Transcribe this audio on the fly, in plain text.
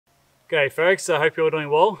G'day folks, I hope you're all doing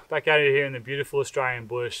well. Back out here in the beautiful Australian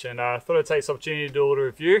bush, and I thought I'd take this opportunity to do a little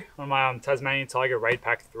review on my Tasmanian Tiger Raid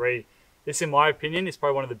Pack 3. This, in my opinion, is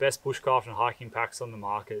probably one of the best bushcraft and hiking packs on the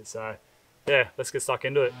market. So yeah, let's get stuck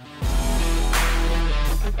into it.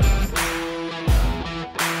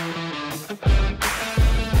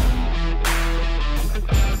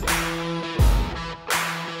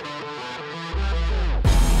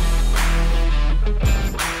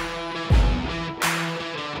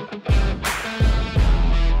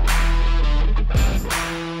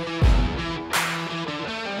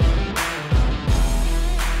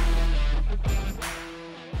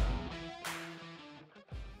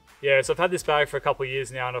 Yeah, so I've had this bag for a couple of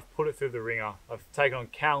years now and I've put it through the ringer. I've taken on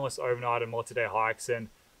countless overnight and multi-day hikes and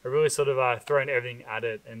I've really sort of thrown everything at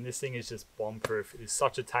it, and this thing is just bomb-proof. It is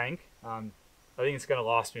such a tank. I think it's going to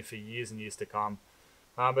last me for years and years to come.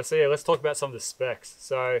 So yeah, let's talk about some of the specs.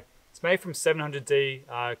 So it's made from 700D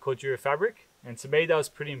Cordura fabric, and to me that was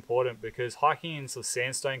pretty important because hiking in sort of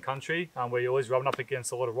sandstone country where you're always rubbing up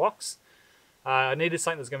against a lot of rocks, I needed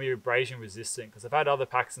something that's going to be abrasion resistant, because I've had other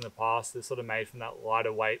packs in the past that are sort of made from that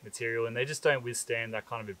lighter weight material and they just don't withstand that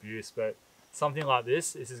kind of abuse. But something like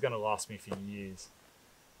this is going to last me for years.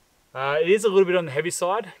 It is a little bit on the heavy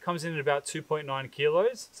side. It comes in at about 2.9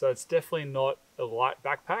 kilos, so it's definitely not a light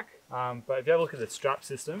backpack. But if you have a look at the strap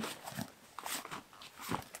system,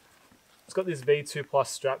 it's got this V2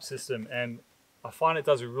 Plus strap system, and I find it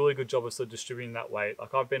does a really good job of sort of distributing that weight.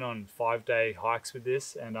 Like, I've been on 5-day hikes with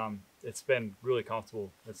this and it's been really comfortable.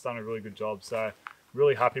 It's done a really good job, so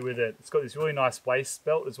really happy with it. It's got this really nice waist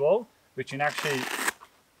belt as well, which you can actually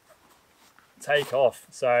take off.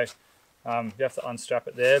 So you have to unstrap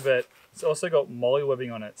it there, but it's also got molly webbing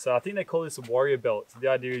on it. So I think they call this a warrior belt. So the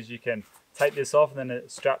idea is you can take this off and then it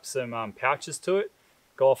straps some pouches to it,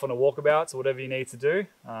 go off on a walkabout or whatever you need to do,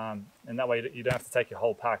 and that way you don't have to take your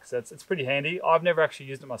whole pack. So it's pretty handy. I've never actually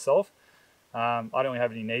used it myself. I don't really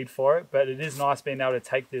have any need for it, but it is nice being able to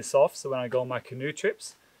take this off, so when I go on my canoe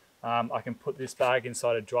trips, I can put this bag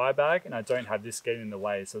inside a dry bag and I don't have this getting in the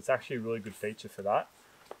way. So it's actually a really good feature for that,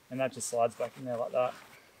 and that just slides back in there like that.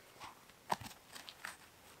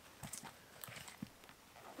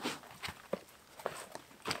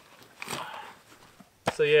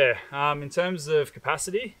 So yeah, in terms of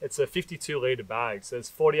capacity, it's a 52 litre bag. So there's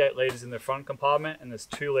 48 litres in the front compartment and there's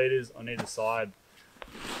 2 litres on either side.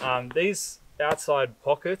 These outside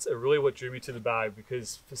pockets are really what drew me to the bag,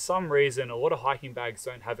 because for some reason a lot of hiking bags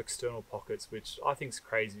don't have external pockets, which I think is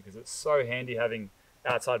crazy because it's so handy having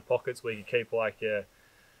outside pockets where you keep like your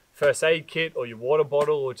first aid kit or your water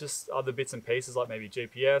bottle or just other bits and pieces like maybe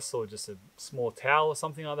GPS or just a small towel or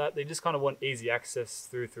something like that. They just kind of want easy access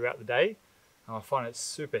throughout the day. I find it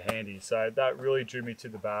super handy, so that really drew me to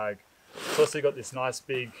the bag. It's also got this nice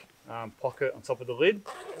big pocket on top of the lid,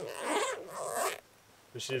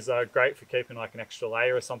 which is great for keeping like an extra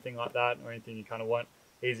layer or something like that, or anything you kind of want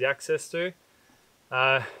easy access to.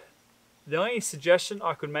 The only suggestion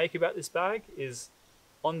I could make about this bag is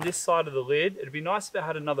on this side of the lid, it'd be nice if it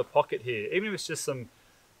had another pocket here, even if it's just some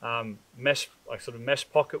mesh, like sort of mesh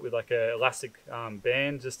pocket with like a elastic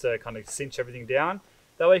band just to kind of cinch everything down.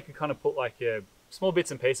 That way you can kind of put like your small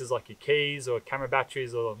bits and pieces like your keys or camera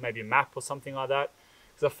batteries or maybe a map or something like that.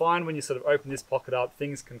 Because I find when you sort of open this pocket up,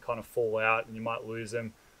 things can kind of fall out and you might lose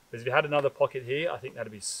them. But if you had another pocket here, I think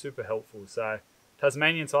that'd be super helpful. So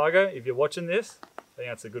Tasmanian Tiger, if you're watching this, I think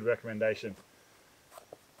that's a good recommendation.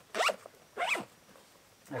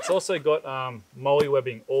 It's also got molly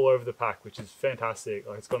webbing all over the pack, which is fantastic.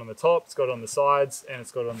 Like, it's got on the top, it's got on the sides, and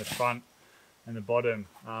it's got on the front and the bottom.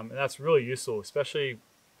 And that's really useful, especially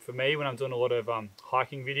for me when I'm doing a lot of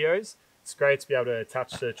hiking videos. It's great to be able to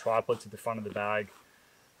attach the tripod to the front of the bag.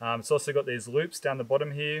 It's also got these loops down the bottom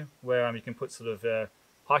here where you can put sort of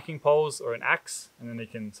hiking poles or an axe, and then you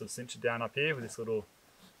can sort of cinch it down up here with this little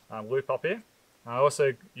loop up here. I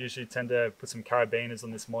also usually tend to put some carabiners on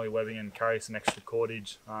this molly webbing and carry some extra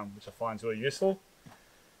cordage, which I find is really useful.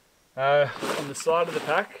 On the side of the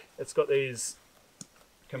pack, it's got these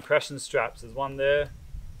compression straps. There's one there,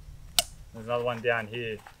 there's another one down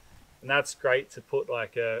here, and that's great to put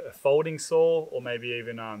like a folding saw or maybe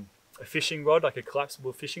even a fishing rod, like a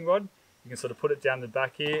collapsible fishing rod. You can sort of put it down the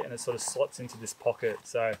back here and it sort of slots into this pocket,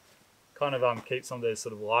 so kind of keeps some of those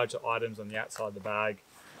sort of larger items on the outside of the bag.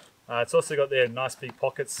 It's also got there nice big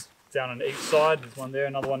pockets down on each side. There's one there,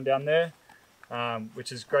 another one down there,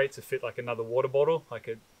 which is great to fit like another water bottle.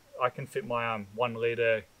 I can fit my 1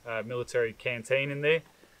 litre military canteen in there.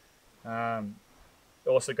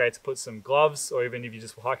 Also great to put some gloves, or even if you're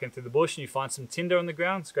just hiking through the bush and you find some tinder on the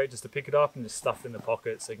ground, it's great just to pick it up and just stuff it in the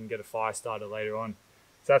pocket so you can get a fire starter later on.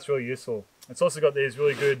 So that's really useful. It's also got these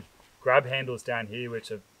really good grab handles down here,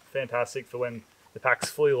 which are fantastic for when the pack's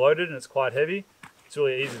fully loaded and it's quite heavy. It's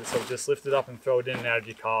really easy to sort of just lift it up and throw it in and out of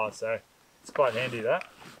your car, so it's quite handy that.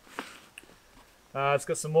 It's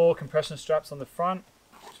got some more compression straps on the front,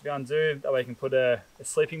 which if you undo, that way you can put a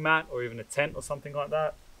sleeping mat or even a tent or something like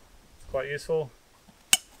that. It's quite useful.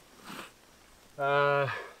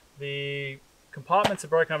 The compartments are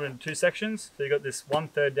broken up into two sections, so you've got this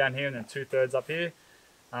 1/3 down here and then 2/3 up here.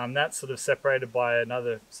 That's sort of separated by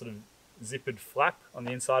another sort of zippered flap on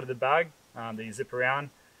the inside of the bag that you zip around,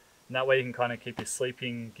 and that way you can kind of keep your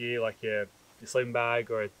sleeping gear, like your sleeping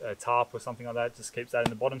bag or a tarp or something like that, just keeps that in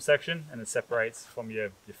the bottom section, and it separates from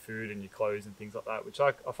your food and your clothes and things like that, which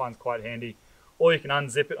I find quite handy. Or you can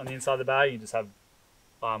unzip it on the inside of the bag, you just have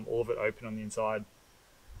all of it open on the inside.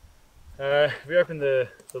 If we open the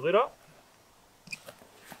lid up,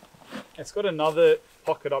 it's got another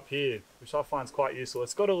pocket up here, which I find is quite useful.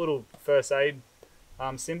 It's got a little first aid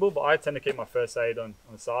symbol, but I tend to keep my first aid on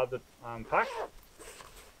the side of the pack.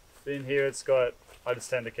 In here it's got, I just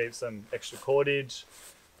tend to keep some extra cordage,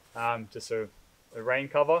 just a rain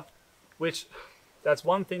cover, which that's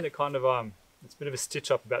one thing that kind of, it's a bit of a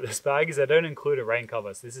stitch up about this bag, is they don't include a rain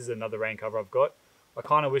cover. So this is another rain cover I've got. I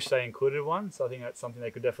kind of wish they included one, so I think that's something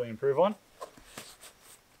they could definitely improve on.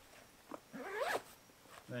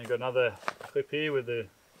 Then you've got another clip here with the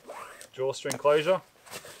drawstring closure.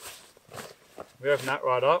 We open that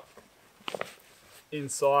right up.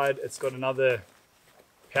 Inside it's got another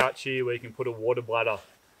pouch here where you can put a water bladder,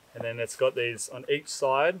 and then it's got these on each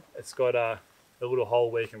side. It's got a little hole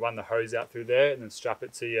where you can run the hose out through there and then strap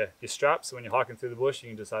it to your strap, so when you're hiking through the bush you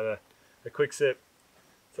can just have a quick sip.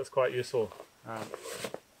 So that's quite useful.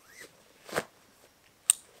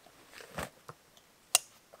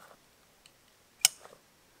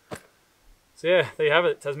 So yeah, there you have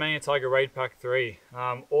it, Tasmanian Tiger Raid Pack 3.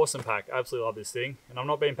 Awesome pack, absolutely love this thing. And I'm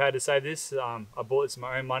not being paid to say this, I bought this with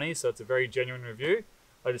my own money, so it's a very genuine review.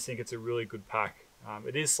 I just think it's a really good pack.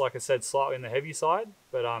 It is, like I said, slightly on the heavy side,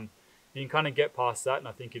 but you can kind of get past that, and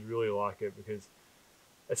I think you'd really like it, because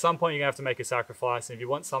at some point you're going to have to make a sacrifice, and if you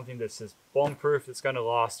want something that's just bomb-proof, that's going to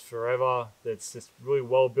last forever, that's just really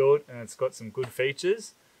well built, and it's got some good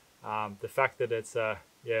features, the fact that it's a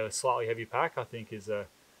slightly heavy pack, I think is a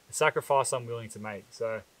sacrifice I'm willing to make.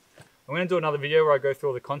 So I'm going to do another video where I go through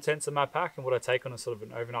all the contents of my pack and what I take on a sort of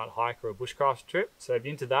an overnight hike or a bushcraft trip. So if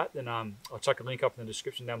you're into that, then I'll chuck a link up in the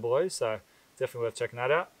description down below, so definitely worth checking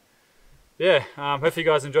that out. Yeah, hopefully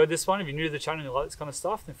you guys enjoyed this one. If you're new to the channel and you like this kind of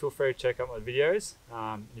stuff, then feel free to check out my videos.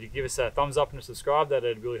 If you give us a thumbs up and a subscribe,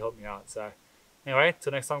 that'd really help me out. So anyway,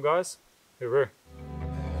 till next time guys, hooroo.